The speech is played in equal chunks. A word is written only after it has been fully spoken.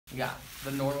We got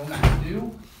the normal Mountain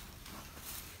Dew.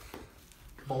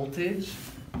 Voltage.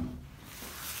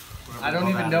 I don't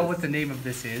even know what the name of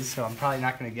this is, so I'm probably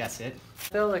not gonna guess it. I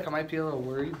feel like I might be a little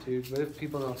worried, dude. What if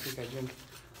people don't think I drink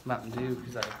Mountain Dew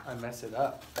because I mess it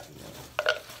up? You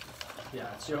know?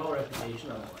 Yeah, it's your whole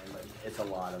reputation on the line, buddy. It's a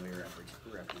lot of your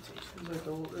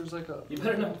reputation. There's like a You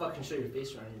better not fucking show your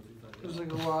face around here. there's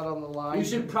like a lot on the line. You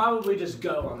should probably just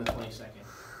go on the 22nd.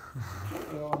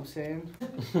 You know what I'm saying?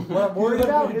 What I'm worried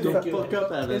about is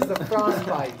the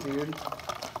frostbite, dude.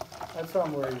 That's what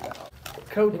I'm worried about.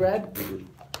 Code Red,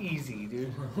 easy,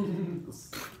 dude.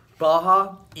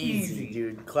 Baja, easy,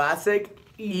 dude. Classic,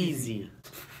 easy.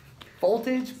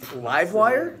 Voltage,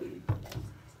 Livewire?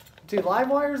 dude.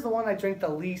 Livewire is the one I drink the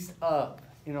least of.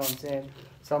 You know what I'm saying?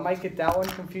 So I might get that one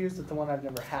confused with the one I've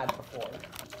never had before.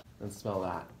 Let's smell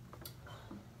that.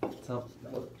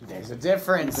 There's a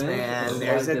difference, man.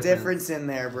 There's a difference in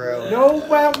there, bro. No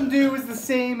Mountain Dew is the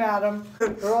same, Adam.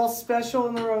 They're all special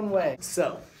in their own way.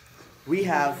 So, we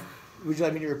have. Would you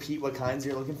like me to repeat what kinds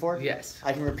you're looking for? Yes.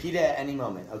 I can repeat it at any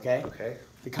moment, okay? Okay.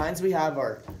 The kinds we have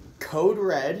are Code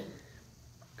Red,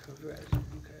 Code Red.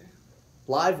 Okay.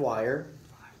 Livewire,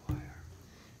 Livewire.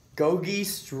 Gogi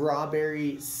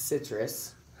Strawberry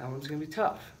Citrus, That one's gonna be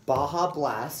tough. Baja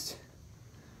Blast,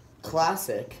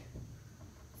 Classic,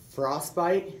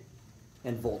 Frostbite,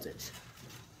 and Voltage.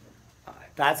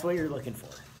 That's what you're looking for.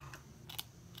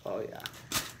 Oh yeah.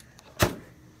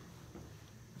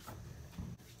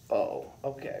 Oh,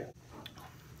 okay.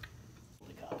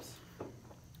 The cups.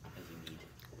 As you need.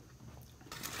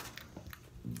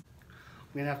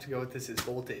 I'm gonna have to go with this as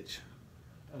Voltage.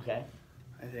 Okay.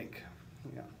 I think.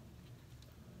 Yeah.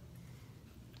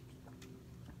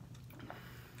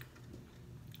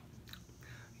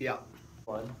 Yeah.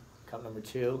 One. Cup number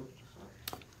 2.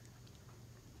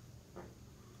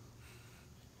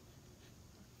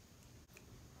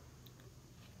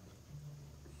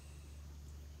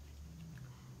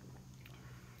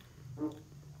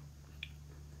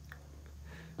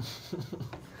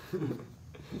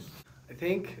 I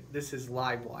think this is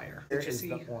Livewire. Here is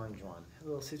Citrusy. the orange one. A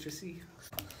little citrusy.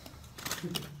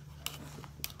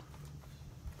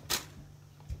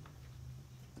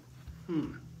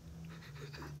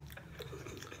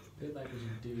 Bit like you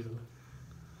do.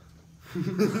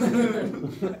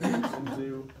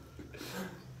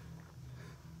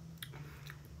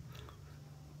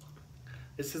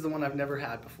 This is the one I've never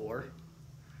had before.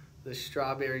 The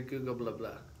strawberry Google blah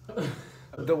blah.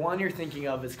 The one you're thinking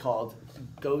of is called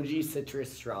Goji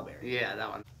Citrus Strawberry. Yeah, that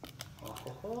one.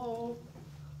 Oh,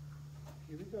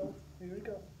 here we go. Here we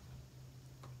go.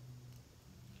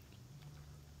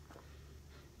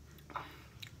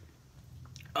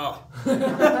 Oh. This is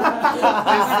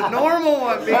the normal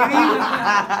one, baby.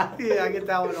 Yeah, I get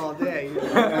that one all day.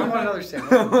 I want another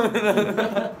sandwich.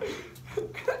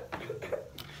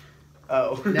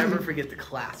 Oh. Never forget the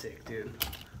classic, dude.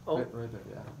 Oh. Right there,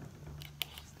 yeah.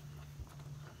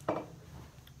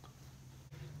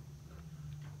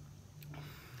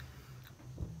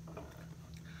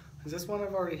 Is this one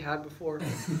I've already had before?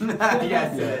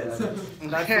 Yes, it is.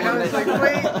 Okay, I was like,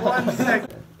 wait 1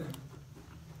 second.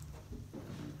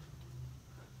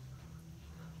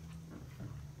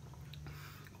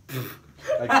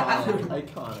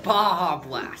 Iconic. Baja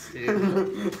Blast,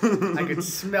 dude. I could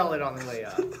smell it on the way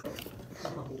up.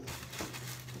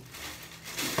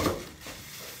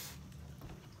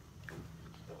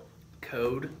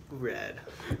 Code Red.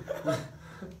 This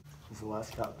is the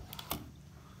last cup.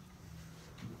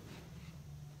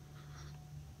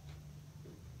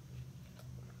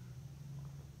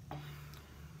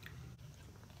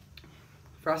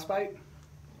 Frostbite?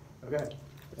 Okay.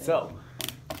 So,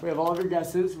 we have all of your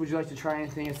guesses. Would you like to try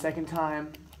anything a second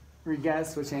time?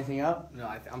 Re-guess, switch anything up? No,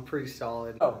 I'm pretty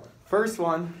solid. Oh, first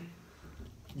one,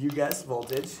 you guessed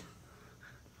Voltage.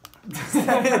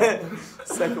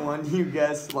 Second one, you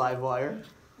guessed Livewire.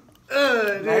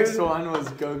 Dude. Next one was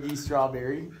Gogi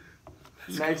Strawberry.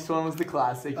 Next one was the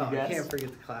Classic, you Oh, I gueit. can't forget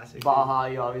the classic. Baja,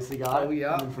 you obviously got. Oh,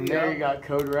 yeah, And then from yeah. there, you got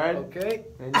Code Red. Okay.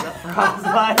 Then you got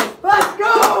Frostbite. Let's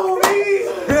go, baby!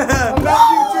 I'm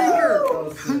Mountain Dew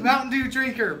drinker. Mountain Dew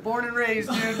drinker. Born and raised,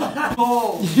 dude.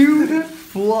 Oh. You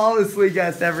flawlessly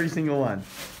guessed every single one.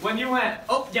 When you went,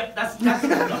 oh, yep, that's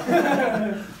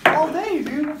All day,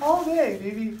 dude. All day,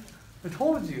 baby. I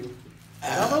told you.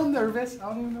 I'm a little nervous. I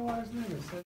don't even know why I was nervous.